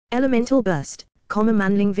Elemental Burst.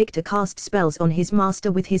 Manling Victor cast spells on his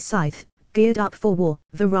master with his scythe, geared up for war.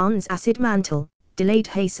 Varan's Acid Mantle. Delayed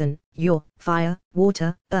Hasten. Your fire,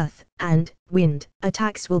 water, earth, and wind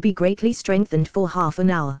attacks will be greatly strengthened for half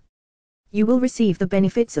an hour. You will receive the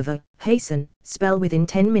benefits of a hasten spell within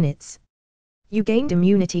 10 minutes. You gained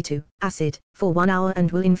immunity to acid for 1 hour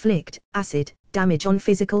and will inflict acid damage on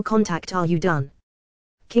physical contact. Are you done?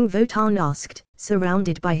 King Votan asked,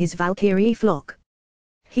 surrounded by his Valkyrie flock.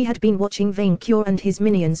 He had been watching vainqueur and his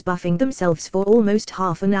minions buffing themselves for almost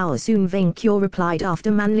half an hour. Soon vainqueur replied after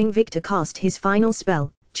Manling Victor cast his final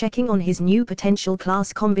spell, checking on his new potential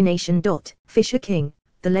class combination. Fisher King,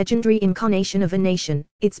 the legendary incarnation of a nation,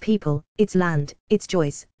 its people, its land, its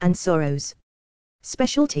joys and sorrows.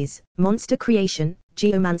 Specialties: monster creation,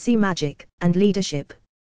 geomancy magic, and leadership.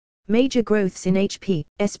 Major growths in HP,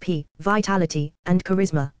 SP, vitality, and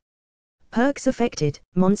charisma. Perks affected: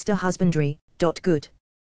 monster husbandry. Good.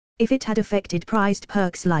 If it had affected prized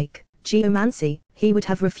perks like geomancy, he would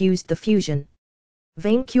have refused the fusion.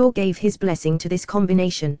 Vainqueur gave his blessing to this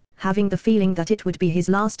combination, having the feeling that it would be his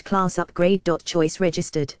last class upgrade. Choice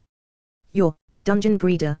registered. Your Dungeon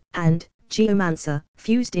Breeder and Geomancer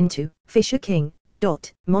fused into Fisher King.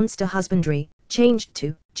 Monster Husbandry changed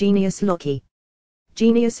to Genius Loki.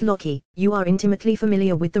 Genius Loki, you are intimately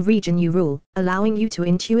familiar with the region you rule, allowing you to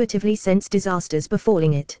intuitively sense disasters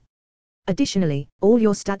befalling it. Additionally, all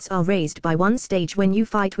your stats are raised by 1 stage when you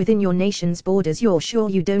fight within your nation's borders. You're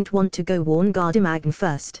sure you don't want to go warn Gardamagne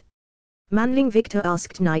first? Manling Victor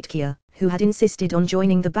asked Nightkeer, who had insisted on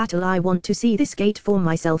joining the battle. I want to see this gate for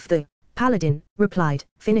myself. The Paladin replied,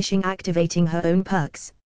 finishing activating her own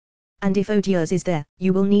perks. And if Odieuse is there,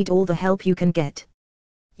 you will need all the help you can get.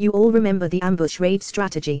 You all remember the ambush raid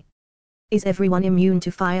strategy. Is everyone immune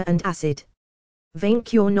to fire and acid?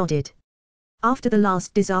 Vainqueur nodded. After the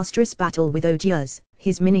last disastrous battle with Odieuse,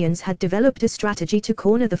 his minions had developed a strategy to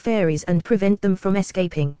corner the fairies and prevent them from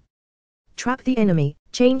escaping. Trap the enemy,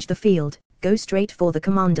 change the field, go straight for the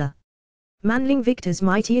commander. Manling Victor's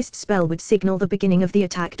mightiest spell would signal the beginning of the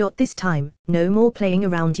attack. This time, no more playing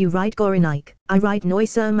around. You ride Gorinike. I ride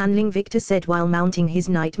Noisir, Manling Victor said while mounting his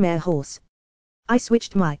nightmare horse. I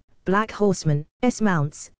switched my Black Horseman's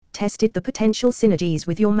mounts, tested the potential synergies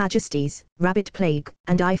with your majesties, Rabbit Plague,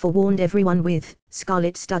 and I forewarned everyone with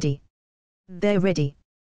Scarlet Study. They're ready.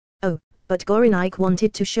 Oh, but Gorinike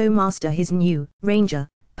wanted to show Master his new Ranger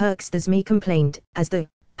perks. Thasmi complained, as the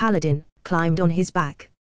Paladin climbed on his back.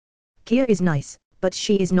 Kia is nice, but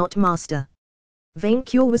she is not Master.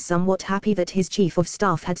 Vainqueur was somewhat happy that his chief of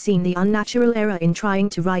staff had seen the unnatural error in trying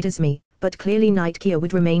to ride Asmi, but clearly Nightkeer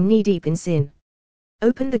would remain knee-deep in sin.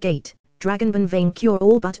 Open the gate, Dragonborn. Vainqueur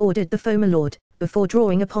all but ordered the Fomalord, before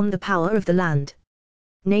drawing upon the power of the land.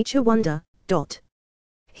 Nature Wonder.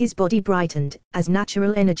 His body brightened, as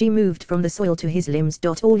natural energy moved from the soil to his limbs.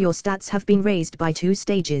 All your stats have been raised by 2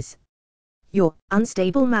 stages. Your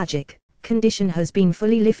unstable magic condition has been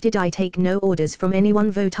fully lifted. I take no orders from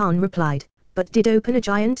anyone, Votan replied, but did open a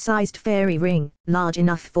giant-sized fairy ring, large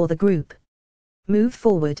enough for the group. Move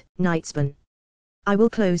forward, Knightspan. I will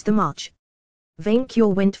close the march.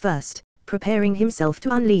 Vainqueur went first, preparing himself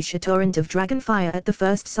to unleash a torrent of dragonfire at the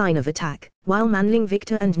first sign of attack, while Manling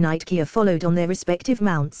Victor and Nightkeer followed on their respective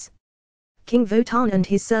mounts. King Votan and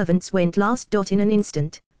his servants went last. In an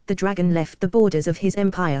instant, the dragon left the borders of his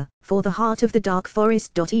empire, for the heart of the dark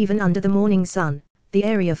forest. Even under the morning sun, the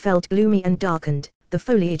area felt gloomy and darkened, the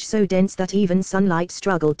foliage so dense that even sunlight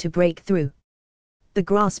struggled to break through. The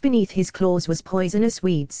grass beneath his claws was poisonous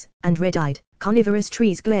weeds, and red-eyed, carnivorous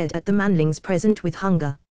trees glared at the manlings present with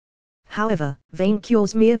hunger. However,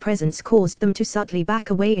 Vainqueur's mere presence caused them to subtly back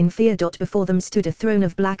away in fear. Before them stood a throne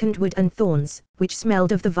of blackened wood and thorns, which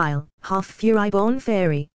smelled of the vile, half-fury-born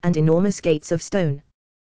fairy, and enormous gates of stone.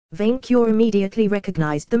 Vainqueur immediately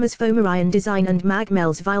recognized them as Fomorian design and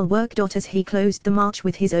Magmel's vile work. As he closed the march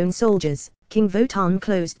with his own soldiers, King Votan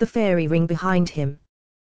closed the fairy ring behind him.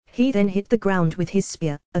 He then hit the ground with his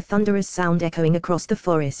spear, a thunderous sound echoing across the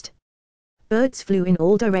forest. Birds flew in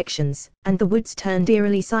all directions, and the woods turned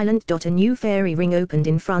eerily silent. A new fairy ring opened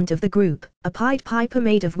in front of the group, a Pied Piper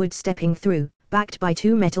made of wood stepping through, backed by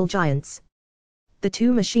 2 metal giants. The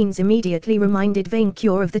 2 machines immediately reminded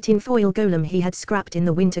Vainqueur of the tinfoil golem he had scrapped in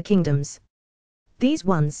the Winter Kingdoms. These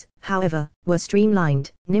ones, however, were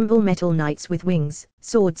streamlined, nimble metal knights with wings,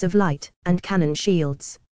 swords of light, and cannon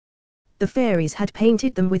shields. The fairies had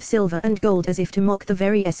painted them with silver and gold as if to mock the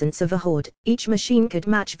very essence of a horde. Each machine could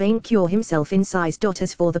match Vainqueur himself in size.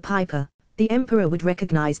 As for the Piper, The Emperor would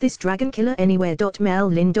recognize this dragon killer anywhere. Mel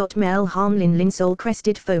Harmlin Lin Soul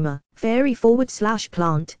Crested Foamer, Fairy /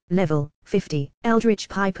 Plant, Level, 50, Eldritch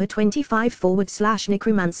Piper 25 /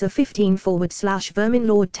 Necromancer 15 / Vermin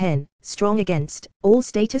Lord 10, Strong against all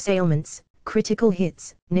status ailments, critical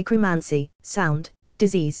hits, necromancy, sound,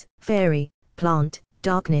 disease, fairy, plant,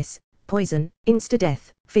 darkness, poison,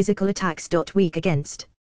 insta-death, physical attacks. Weak against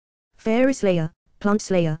Fairy Slayer, Plant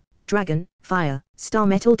Slayer, Dragon, Fire, Star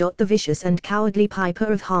Metal. The vicious and cowardly Piper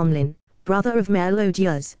of Harmlin, brother of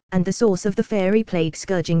Melodius, and the source of the fairy plague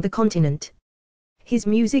scourging the continent. His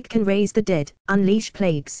music can raise the dead, unleash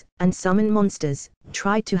plagues, and summon monsters.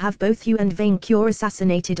 Tried to have both you and vainqueur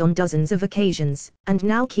assassinated on dozens of occasions, and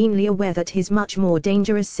now keenly aware that his much more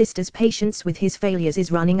dangerous sister's patience with his failures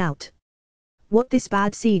is running out. What this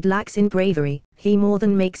bad seed lacks in bravery, he more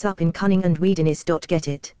than makes up in cunning and weediness. Get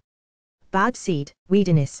it? Bad seed,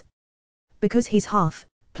 weediness. Because he's half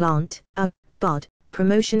plant, a bard,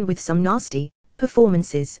 promotion with some nasty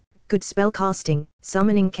performances, good spell casting,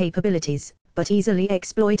 summoning capabilities, but easily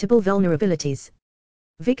exploitable vulnerabilities.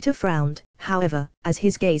 Victor frowned, however, as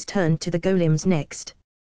his gaze turned to the golems next.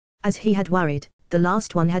 As he had worried, the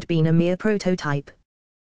last one had been a mere prototype.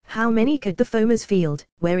 How many could the foamers field?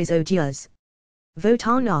 Where is Odious?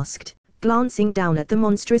 Votan asked, glancing down at the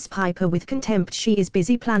monstrous Piper with contempt. She is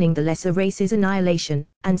busy planning the lesser race's annihilation,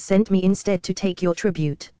 and sent me instead to take your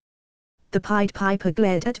tribute. The Pied Piper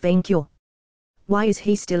glared at vainqueur. Why is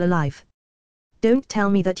he still alive? Don't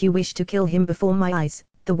tell me that you wish to kill him before my eyes,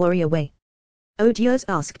 the warrior way. Odious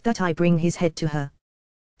asked that I bring his head to her.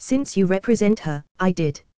 Since you represent her, I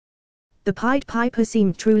did. The Pied Piper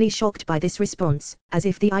seemed truly shocked by this response, as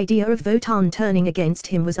if the idea of Votan turning against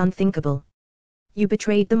him was unthinkable. You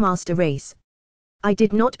betrayed the master race. I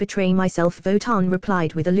did not betray myself, Votan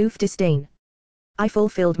replied with aloof disdain. I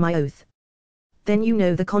fulfilled my oath. Then you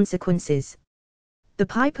know the consequences. The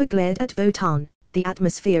Piper glared at Votan, the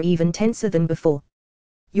atmosphere even tenser than before.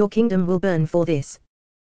 Your kingdom will burn for this.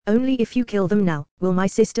 Only if you kill them now, will my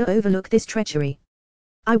sister overlook this treachery.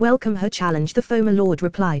 I welcome her challenge, the Foamer Lord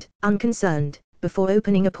replied, unconcerned, before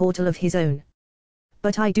opening a portal of his own.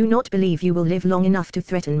 But I do not believe you will live long enough to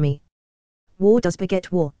threaten me. War does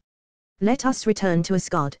beget war. Let us return to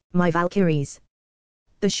Asgard, my Valkyries.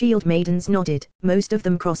 The shield maidens nodded, most of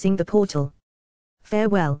them crossing the portal.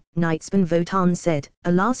 Farewell, Knightsman, Votan said,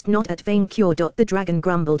 a last nod at vainqueur. The dragon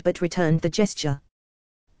grumbled but returned the gesture.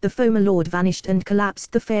 The Foamer Lord vanished and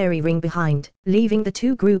collapsed the fairy ring behind, leaving the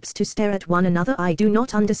two groups to stare at one another. I do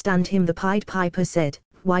not understand him, the Pied Piper said.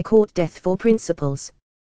 Why court death for principles?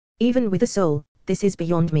 Even with a soul, this is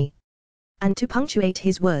beyond me. And to punctuate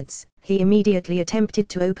his words, he immediately attempted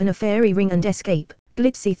to open a fairy ring and escape.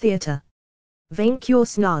 Glitzy theater. Vainqueur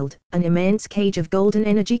snarled, an immense cage of golden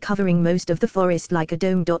energy covering most of the forest like a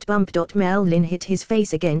dome. Mellin hit his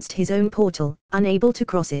face against his own portal, unable to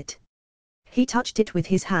cross it. He touched it with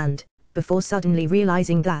his hand, before suddenly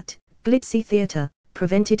realizing that Glitzy theater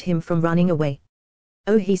prevented him from running away.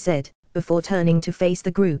 Oh, he said, before turning to face the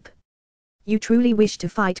group. You truly wish to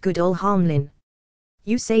fight good old Harmlin?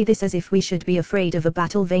 You say this as if we should be afraid of a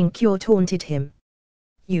battle, vainqueur taunted him.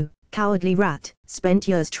 You, cowardly rat, spent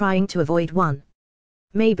years trying to avoid one.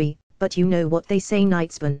 Maybe, but you know what they say,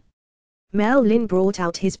 Knightsman. Mellin brought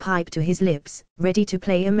out his pipe to his lips, ready to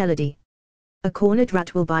play a melody. A cornered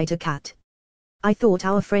rat will bite a cat. I thought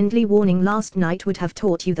our friendly warning last night would have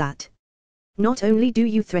taught you that. Not only do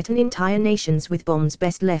you threaten entire nations with bombs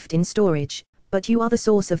best left in storage, but you are the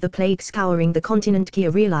source of the plague scouring the continent. Kia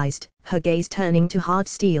realized, her gaze turning to hard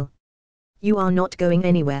steel. You are not going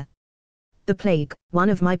anywhere. The plague, one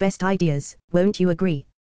of my best ideas, won't you agree?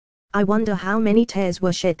 I wonder how many tears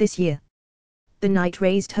were shed this year. The knight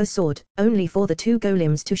raised her sword, only for the two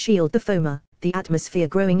golems to shield the foamer, the atmosphere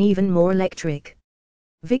growing even more electric.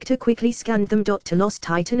 Victor quickly scanned them. Telos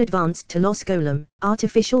Titan advanced Telos Golem,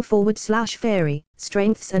 artificial /fairy,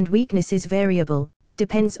 strengths and weaknesses variable,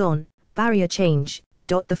 depends on barrier change.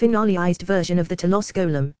 The finalized version of the Telos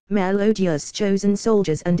Golem, Melodius' chosen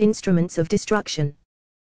soldiers and instruments of destruction.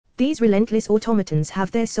 These relentless automatons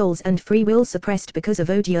have their souls and free will suppressed because of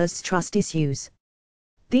Odious' trust issues.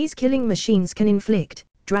 These killing machines can inflict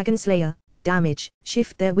Dragon Slayer damage,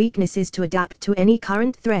 shift their weaknesses to adapt to any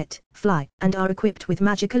current threat, fly, and are equipped with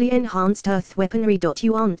magically enhanced earth weaponry.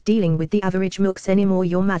 You aren't dealing with the average mooks anymore,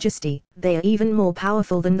 your majesty, they are even more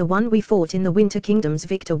powerful than the one we fought in the Winter Kingdoms,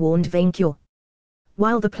 Victor warned vainqueur.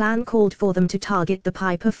 While the plan called for them to target the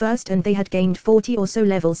Piper first and they had gained 40 or so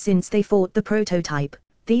levels since they fought the prototype,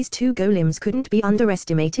 these two golems couldn't be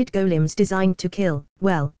underestimated. Golems designed to kill,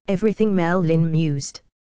 well, everything, Mellin mused.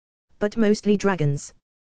 But mostly dragons.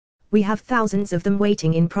 We have thousands of them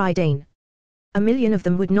waiting in Prydain. A million of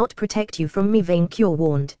them would not protect you from me, vainqueur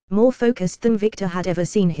warned, more focused than Victor had ever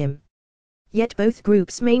seen him. Yet both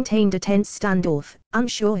groups maintained a tense standoff,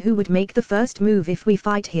 unsure who would make the first move. If we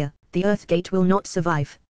fight here, the Earthgate will not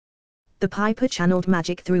survive. The Piper channeled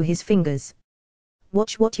magic through his fingers.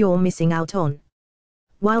 Watch what you're missing out on.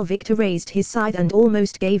 While Victor raised his scythe and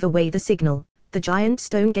almost gave away the signal, the giant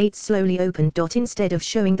stone gates slowly opened. Instead of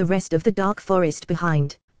showing the rest of the dark forest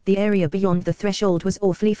behind, the area beyond the threshold was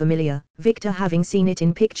awfully familiar, Victor having seen it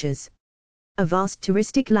in pictures. A vast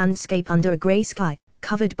touristic landscape under a grey sky,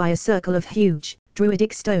 covered by a circle of huge,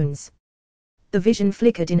 druidic stones. The vision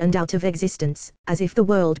flickered in and out of existence, as if the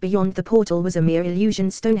world beyond the portal was a mere illusion.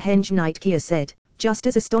 Stonehenge Knight Kia said, just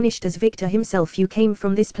as astonished as Victor himself. You came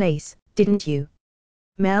from this place, didn't you?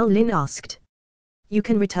 Mel Lin asked. You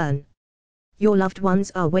can return. Your loved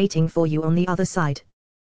ones are waiting for you on the other side.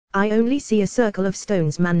 I only see a circle of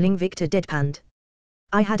stones, Manling. Victor deadpanned.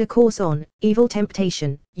 I had a course on evil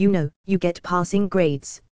temptation, you know, you get passing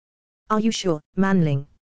grades. Are you sure, Manling?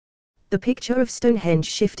 The picture of Stonehenge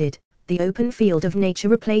shifted, the open field of nature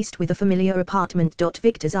replaced with a familiar apartment.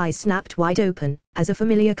 Victor's eyes snapped wide open, as a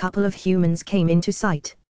familiar couple of humans came into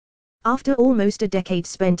sight. After almost a decade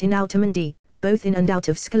spent in Outamendi, both in and out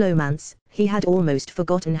of Scalomance, he had almost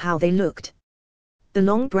forgotten how they looked. The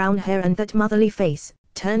long brown hair and that motherly face,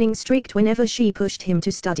 turning strict whenever she pushed him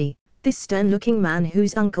to study, this stern-looking man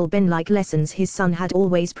whose Uncle Ben liked lessons his son had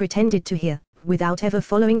always pretended to hear, without ever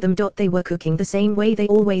following them. They were cooking the same way they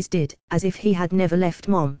always did, as if he had never left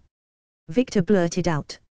Mom. Victor blurted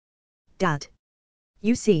out. Dad.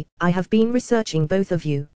 You see, I have been researching both of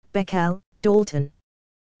you, Beckel, Dalton.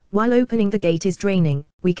 While opening the gate is draining,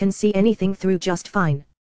 we can see anything through just fine.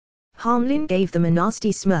 Harmlin gave them a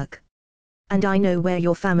nasty smirk. And I know where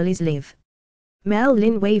your families live. Mel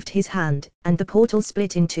Lin waved his hand, and the portal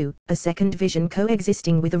split in two, a second vision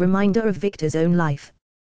coexisting with a reminder of Victor's own life.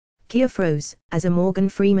 Kia froze, as a Morgan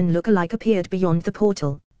Freeman look-alike appeared beyond the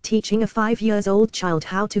portal, teaching a 5-year-old child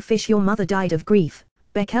how to fish. Your mother died of grief,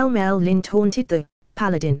 Beckel. Mel Lin taunted the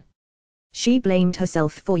paladin. She blamed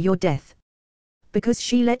herself for your death. Because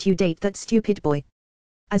she let you date that stupid boy.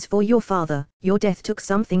 As for your father, your death took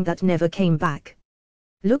something that never came back.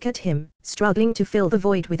 Look at him, struggling to fill the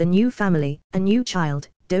void with a new family, a new child.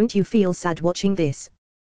 Don't you feel sad watching this?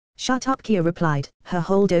 Shut up, Kia replied, her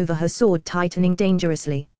hold over her sword tightening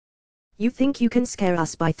dangerously. You think you can scare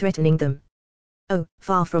us by threatening them? Oh,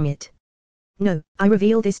 far from it. No, I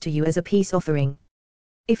reveal this to you as a peace offering.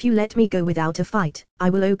 If you let me go without a fight,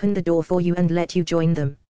 I will open the door for you and let you join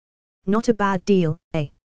them. Not a bad deal, eh?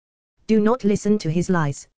 Do not listen to his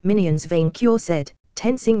lies, minions, vainqueur said,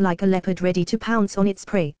 tensing like a leopard ready to pounce on its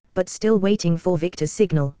prey, but still waiting for Victor's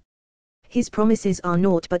signal. His promises are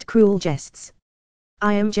naught but cruel jests.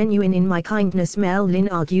 I am genuine in my kindness, Mel Lin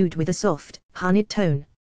argued with a soft, honeyed tone.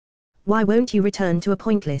 Why won't you return to a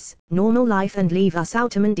pointless, normal life and leave us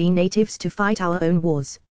Outamendi natives to fight our own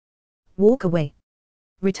wars? Walk away.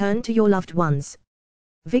 Return to your loved ones.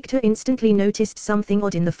 Victor instantly noticed something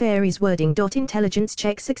odd in the fairy's wording. Intelligence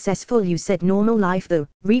check successful. You said normal life, the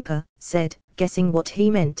Reaper said, guessing what he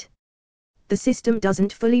meant. The system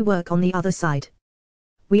doesn't fully work on the other side.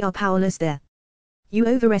 We are powerless there. You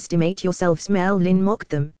overestimate yourselves, Mel Lin mocked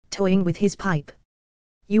them, toying with his pipe.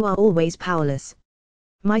 You are always powerless.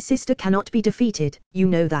 My sister cannot be defeated, you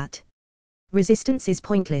know that. Resistance is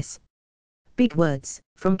pointless. Big words,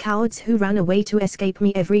 from cowards who ran away to escape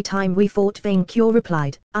me every time we fought, vainqueur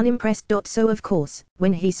replied, unimpressed. So of course,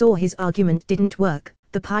 when he saw his argument didn't work,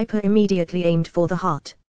 the piper immediately aimed for the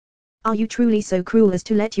heart. Are you truly so cruel as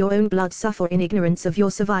to let your own blood suffer in ignorance of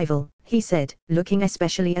your survival? He said, looking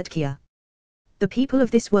especially at Kia. The people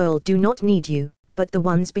of this world do not need you, but the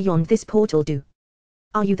ones beyond this portal do.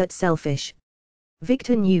 Are you that selfish?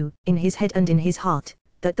 Victor knew, in his head and in his heart,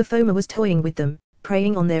 that the Foma was toying with them,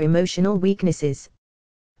 preying on their emotional weaknesses.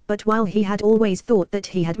 But while he had always thought that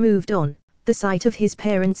he had moved on, the sight of his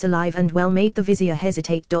parents alive and well made the vizier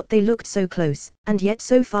hesitate. They looked so close, and yet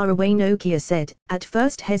so far away. No, Kia said, at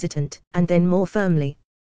first hesitant, and then more firmly.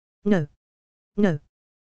 No. No.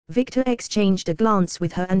 Victor exchanged a glance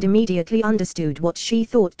with her and immediately understood what she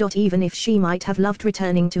thought. Even if she might have loved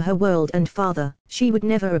returning to her world and father, she would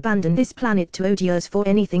never abandon this planet to odiers for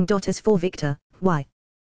anything. As for Victor, why?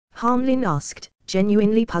 Harmlin asked,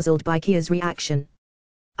 genuinely puzzled by Kia's reaction.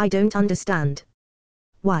 I don't understand.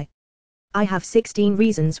 Why? I have 16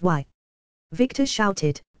 reasons why. Victor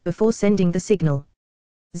shouted, before sending the signal.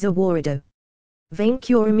 Zawarado.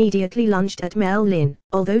 Vainqueur immediately lunged at Mel Lin,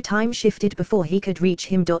 although time shifted before he could reach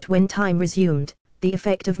him. When time resumed, the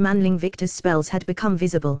effect of Manling Victor's spells had become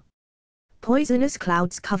visible. Poisonous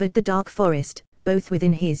clouds covered the dark forest, both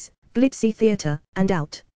within his, glitzy theater, and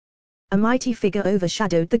out. A mighty figure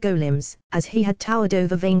overshadowed the golems, as he had towered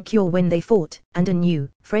over vainqueur when they fought, and a new,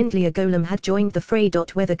 friendlier golem had joined the fray.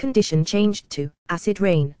 Weather condition changed to acid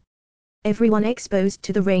rain. Everyone exposed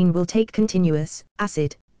to the rain will take continuous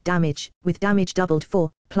acid damage, with damage doubled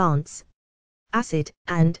for plants. Acid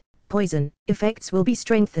and poison effects will be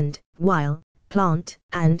strengthened, while plant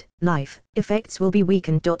and life effects will be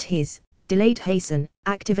weakened. His delayed hasten,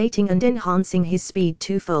 activating and enhancing his speed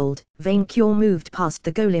twofold. Vainqueur moved past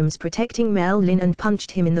the golems protecting Merlin and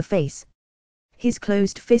punched him in the face. His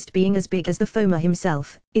closed fist being as big as the foamer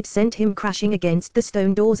himself, it sent him crashing against the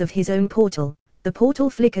stone doors of his own portal. The portal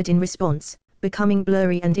flickered in response, becoming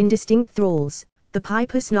blurry and indistinct thralls. The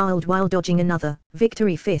piper snarled while dodging another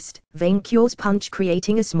victory fist, Vainqueur's punch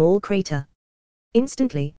creating a small crater.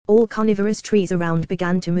 Instantly, all carnivorous trees around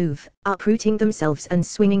began to move, uprooting themselves and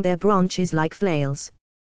swinging their branches like flails.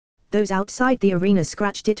 Those outside the arena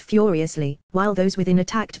scratched it furiously, while those within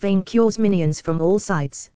attacked Vainqueur's minions from all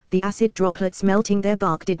sides. The acid droplets melting their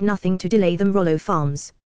bark did nothing to delay them Rollo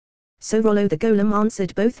farms. So Rollo the golem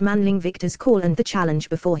answered both Manling Victor's call and the challenge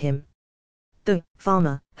before him. The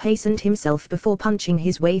farmer hastened himself before punching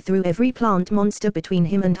his way through every plant monster between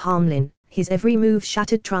him and Harmlin. His every move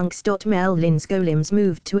shattered trunks. Merlin's golems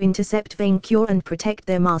moved to intercept Vainqueur and protect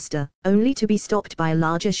their master, only to be stopped by a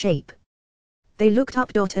larger shape. They looked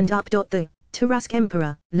up and up. The Tarrasque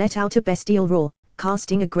Emperor let out a bestial roar,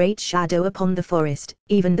 casting a great shadow upon the forest.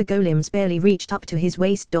 Even the golems barely reached up to his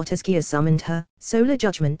waist. Askia summoned her solar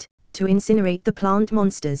judgment to incinerate the plant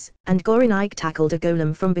monsters, and Gorinike tackled a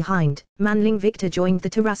golem from behind. Manling Victor joined the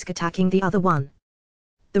Tarrasque attacking the other one.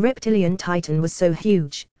 The reptilian titan was so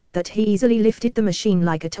huge that he easily lifted the machine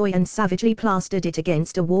like a toy and savagely plastered it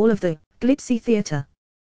against a wall of the glitzy theater.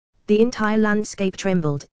 The entire landscape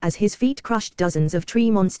trembled, as his feet crushed dozens of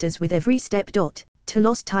tree monsters with every step.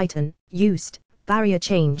 Telos Titan, used, barrier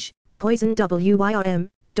change, poison WIRM.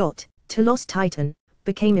 Telos Titan,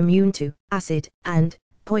 became immune to acid and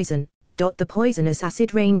poison. The poisonous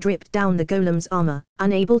acid rain dripped down the golem's armor,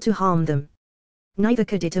 unable to harm them. Neither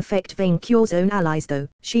could it affect Vainqueur's own allies though,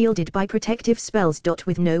 shielded by protective spells.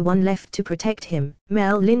 With no one left to protect him,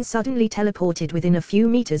 Merlin suddenly teleported within a few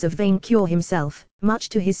meters of Vainqueur himself, much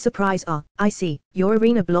to his surprise. I see, your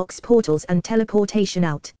arena blocks portals and teleportation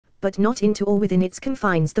out, but not into or within its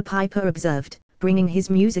confines, the piper observed, bringing his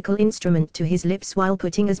musical instrument to his lips while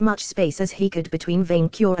putting as much space as he could between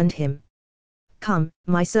Vainqueur and him. Come,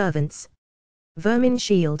 my servants. Vermin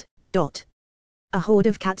shield. A horde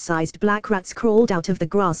of cat-sized black rats crawled out of the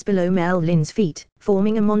grass below Merlin's feet,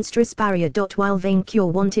 forming a monstrous barrier. While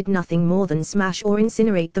Vainqueur wanted nothing more than smash or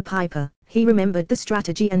incinerate the piper, he remembered the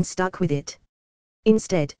strategy and stuck with it.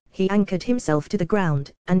 Instead, he anchored himself to the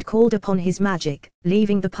ground, and called upon his magic,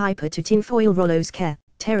 leaving the piper to tinfoil Rollo's care.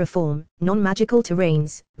 Terraform, non-magical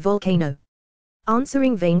terrains, volcano.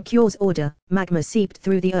 Answering Vainqueur's order, magma seeped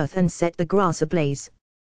through the earth and set the grass ablaze.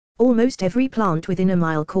 Almost every plant within a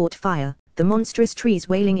mile caught fire, the monstrous trees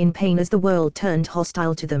wailing in pain as the world turned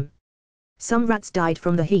hostile to them. Some rats died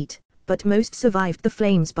from the heat, but most survived the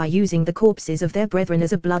flames by using the corpses of their brethren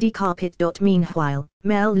as a bloody carpet. Meanwhile,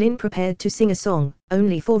 Merlin prepared to sing a song,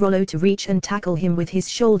 only for Rollo to reach and tackle him with his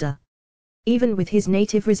shoulder. Even with his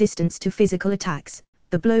native resistance to physical attacks,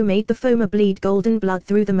 the blow made the foamer bleed golden blood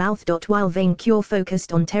through the mouth. While Vainqueur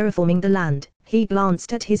focused on terraforming the land, he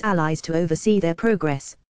glanced at his allies to oversee their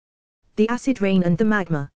progress. The acid rain and the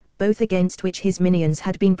magma, both against which his minions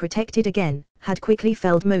had been protected again, had quickly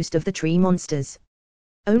felled most of the tree monsters.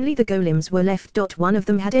 Only the golems were left. One of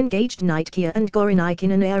them had engaged Nightgear and Gorinike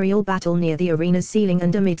in an aerial battle near the arena's ceiling,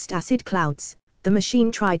 and amidst acid clouds, the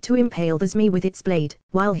machine tried to impale the Zmee with its blade,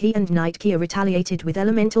 while he and Nightgear retaliated with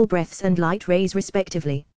elemental breaths and light rays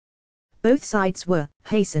respectively. Both sides were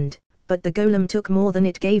hastened, but the golem took more than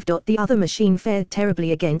it gave. The other machine fared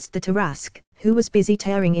terribly against the Tarrasque, who was busy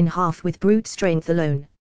tearing in half with brute strength alone.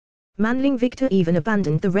 Manling Victor even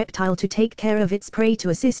abandoned the reptile to take care of its prey to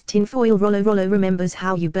assist tinfoil Rollo. Rollo remembers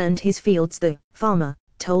how you burned his fields, the farmer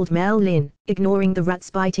told Merlin, ignoring the rats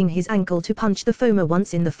biting his ankle to punch the foamer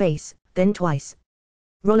once in the face, then twice.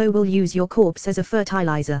 Rollo will use your corpse as a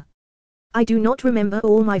fertilizer. I do not remember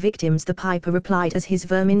all my victims, the piper replied as his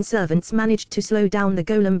vermin servants managed to slow down the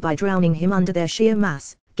golem by drowning him under their sheer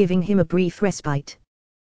mass, giving him a brief respite.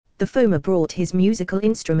 The foamer brought his musical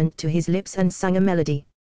instrument to his lips and sang a melody.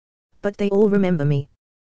 But they all remember me.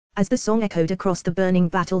 As the song echoed across the burning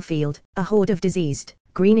battlefield, a horde of diseased,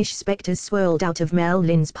 greenish specters swirled out of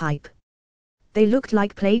Merlin's pipe. They looked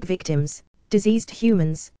like plague victims, diseased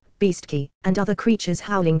humans, Beastkey, and other creatures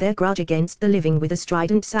howling their grudge against the living with a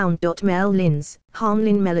strident sound. Mel Lin's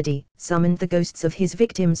Harmlin melody summoned the ghosts of his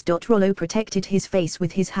victims. Rollo protected his face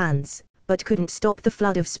with his hands, but couldn't stop the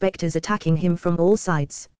flood of specters attacking him from all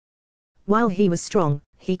sides. While he was strong,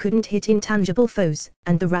 he couldn't hit intangible foes,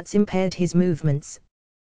 and the rats impaired his movements.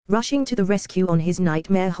 Rushing to the rescue on his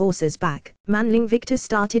nightmare horse's back, Manling Victor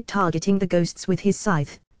started targeting the ghosts with his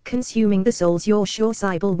scythe, consuming the souls. "You're sure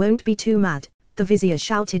Cybele won't be too mad?" the vizier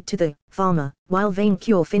shouted to the farmer, while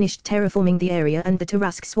vainqueur finished terraforming the area and the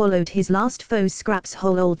Tarrasque swallowed his last foe's scraps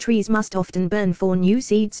whole. "Old trees must often burn for new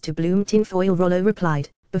seeds to bloom." Tinfoil Rollo replied,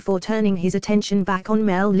 before turning his attention back on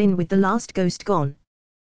Mel Lin with the last ghost gone.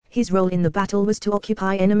 His role in the battle was to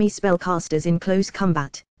occupy enemy spellcasters in close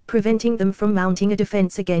combat, preventing them from mounting a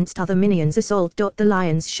defense against other minions' assault. The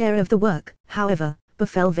lion's share of the work, however,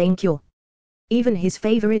 befell vainqueur. Even his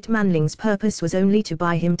favorite manling's purpose was only to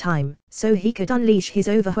buy him time, so he could unleash his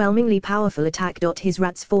overwhelmingly powerful attack. His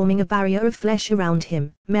rats forming a barrier of flesh around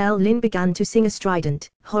him, Mel Lin began to sing a strident,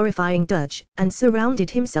 horrifying dirge, and surrounded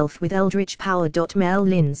himself with eldritch power. Mel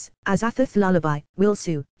Lin's Azathoth lullaby,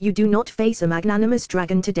 "Wilsu, you do not face a magnanimous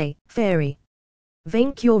dragon today, fairy."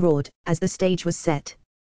 Vainqueur roared, as the stage was set.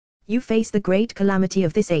 "You face the great calamity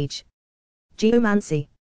of this age." Geomancy.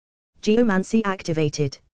 Geomancy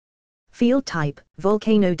activated. Field type,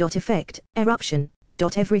 volcano. Effect, eruption.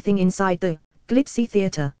 Everything inside the glitzy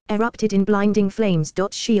theater erupted in blinding flames.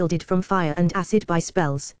 Shielded from fire and acid by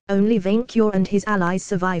spells, only vainqueur and his allies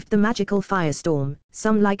survived the magical firestorm.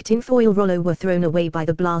 Some like Tinfoil Rollo were thrown away by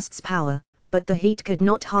the blast's power, but the heat could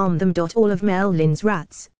not harm them. All of Mel Lin's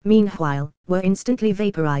rats, meanwhile, were instantly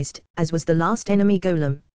vaporized, as was the last enemy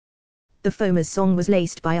golem. The foamer's song was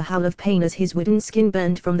laced by a howl of pain as his wooden skin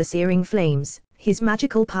burned from the searing flames, his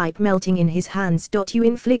magical pipe melting in his hands. You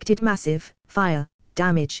inflicted massive fire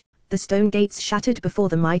damage. The stone gates shattered before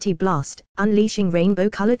the mighty blast, unleashing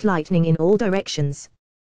rainbow-colored lightning in all directions.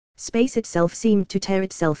 Space itself seemed to tear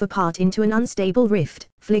itself apart into an unstable rift,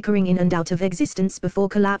 flickering in and out of existence before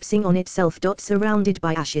collapsing on itself. Surrounded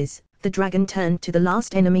by ashes, the dragon turned to the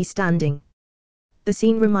last enemy standing. The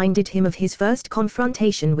scene reminded him of his first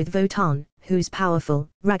confrontation with Votan, whose powerful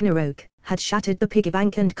Ragnarok had shattered the piggy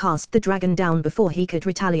bank and cast the dragon down before he could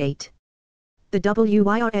retaliate. The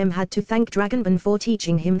WYRM had to thank Dragonborn for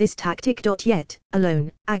teaching him this tactic. Yet,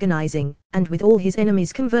 alone, agonizing, and with all his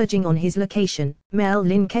enemies converging on his location, Mel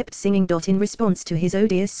Lin kept singing. In response to his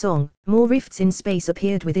odious song, more rifts in space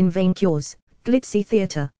appeared within vainqueur's glitzy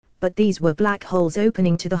theater, but these were black holes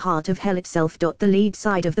opening to the heart of hell itself. The lead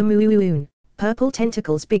side of the Muun, purple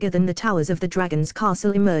tentacles bigger than the towers of the dragon's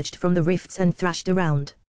castle emerged from the rifts and thrashed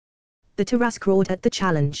around. The Tarrasque roared at the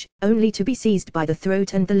challenge, only to be seized by the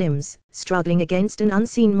throat and the limbs, struggling against an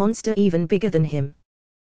unseen monster even bigger than him.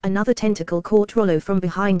 Another tentacle caught Rollo from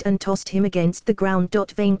behind and tossed him against the ground.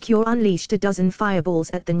 Vainqueur unleashed a dozen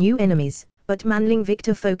fireballs at the new enemies, but Manling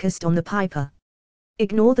Victor focused on the piper.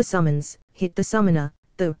 "Ignore the summons, hit the summoner,"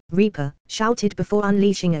 the Reaper shouted before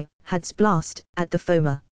unleashing a Had's blast at the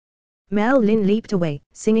foamer. Mel Lin leaped away,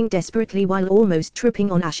 singing desperately while almost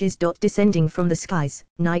tripping on ashes. Descending from the skies,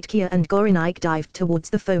 Nightkeer and Gorinike dived towards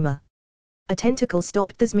the foamer. A tentacle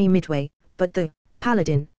stopped the Zmi midway, but the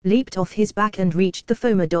Paladin leaped off his back and reached the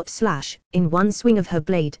foamer. In one swing of her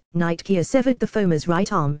blade, Nightkeer severed the foamer's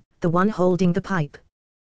right arm, the one holding the pipe.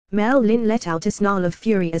 Mel Lin let out a snarl of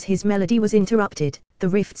fury as his melody was interrupted, the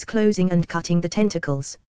rifts closing and cutting the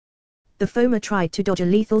tentacles. The foamer tried to dodge a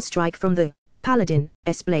lethal strike from the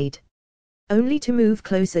Paladin's blade, only to move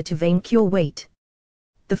closer to vainqueur. Wait.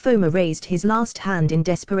 The foamer raised his last hand in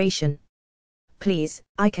desperation. "Please,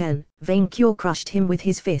 I can." Vainqueur crushed him with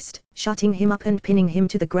his fist, shutting him up and pinning him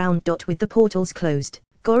to the ground. With the portals closed,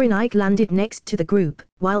 Gorinike landed next to the group,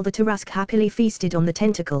 while the Tarrasque happily feasted on the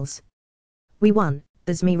tentacles. "We won,"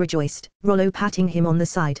 the Zmi rejoiced, Rollo patting him on the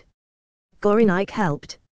side. Gorinike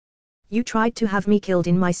helped. "You tried to have me killed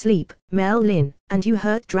in my sleep, Mel Lin, and you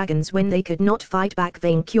hurt dragons when they could not fight back,"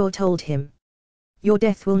 Vainqueur told him. "Your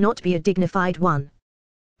death will not be a dignified one."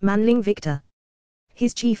 Manling Victor.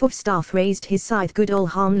 His chief of staff raised his scythe. "Good ol'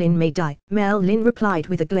 Harmlin may die," Mel Lin replied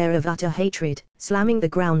with a glare of utter hatred, slamming the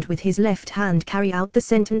ground with his left hand. "Carry out the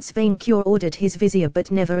sentence," Vainqueur ordered his vizier,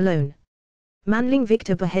 but never alone. Manling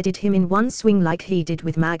Victor beheaded him in one swing like he did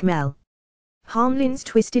with Mag Mel. Harmlin's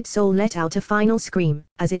twisted soul let out a final scream,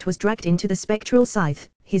 as it was dragged into the spectral scythe,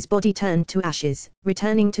 his body turned to ashes,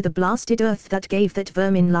 returning to the blasted earth that gave that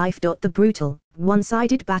vermin life. The brutal,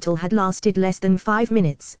 one-sided battle had lasted less than 5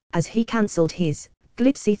 minutes, as he cancelled his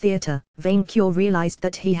glitzy theater, Vainqueur realized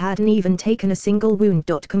that he hadn't even taken a single wound.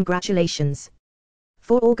 Congratulations.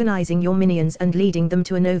 For organizing your minions and leading them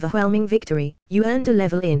to an overwhelming victory, you earned a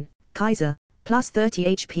level in Kaiser, plus 30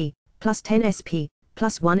 HP, plus 10 SP,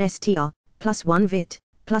 plus 1 STR, plus 1 VIT,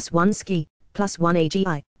 plus 1 Ski, plus 1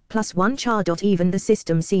 AGI, plus 1 Char. Even the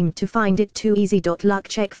system seemed to find it too easy. Luck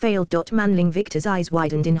check failed. Manling Victor's eyes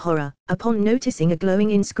widened in horror, upon noticing a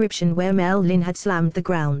glowing inscription where Mel Lin had slammed the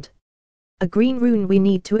ground. A green rune. We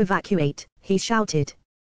need to evacuate, he shouted.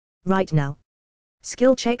 Right now.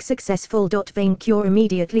 Skill check successful. Vainqueur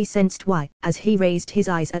immediately sensed why, as he raised his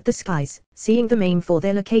eyes at the skies, seeing them aim for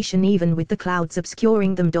their location even with the clouds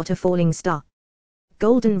obscuring them. A falling star.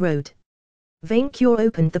 Golden Road. Vainqueur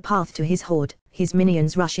opened the path to his horde, his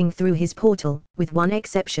minions rushing through his portal, with one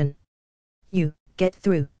exception. You, get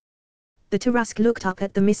through. The Tarask looked up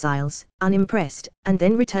at the missiles, unimpressed, and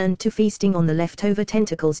then returned to feasting on the leftover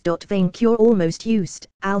tentacles. Vainqueur almost used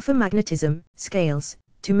alpha magnetism scales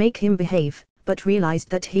to make him behave, but realized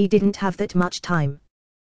that he didn't have that much time.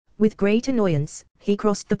 With great annoyance, he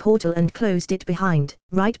crossed the portal and closed it behind,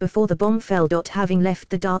 right before the bomb fell. Having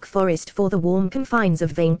left the dark forest for the warm confines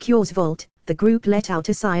of Vainqueur's vault, the group let out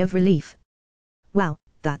a sigh of relief. Wow,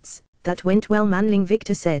 that went well, Manling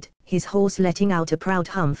Victor said, his horse letting out a proud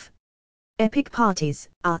humph. Epic parties,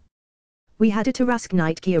 We had a Tarask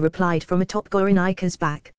Night Gear replied from atop Gorinika's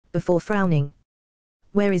back, before frowning.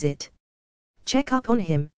 Where is it? Check up on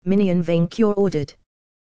him, Minion Vainqueur ordered.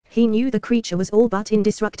 He knew the creature was all but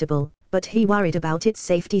indestructible, but he worried about its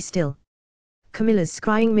safety still. Camilla's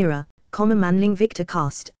scrying mirror, Manling Victor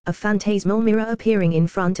cast, a phantasmal mirror appearing in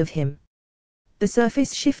front of him. The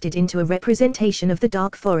surface shifted into a representation of the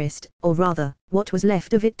dark forest, or rather, what was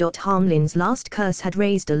left of it. Harmlin's last curse had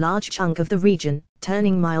raised a large chunk of the region,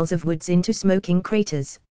 turning miles of woods into smoking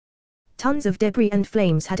craters. Tons of debris and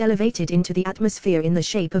flames had elevated into the atmosphere in the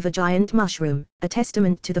shape of a giant mushroom, a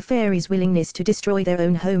testament to the fairies' willingness to destroy their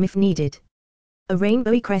own home if needed. A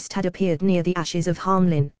rainbowy crest had appeared near the ashes of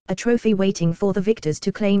Harmlin, a trophy waiting for the victors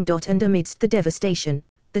to claim. And amidst the devastation,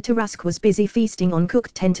 the Tarask was busy feasting on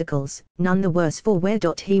cooked tentacles, none the worse for wear.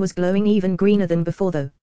 He was glowing even greener than before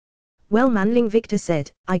though. Well, Manling Victor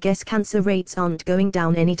said, I guess cancer rates aren't going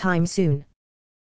down anytime soon.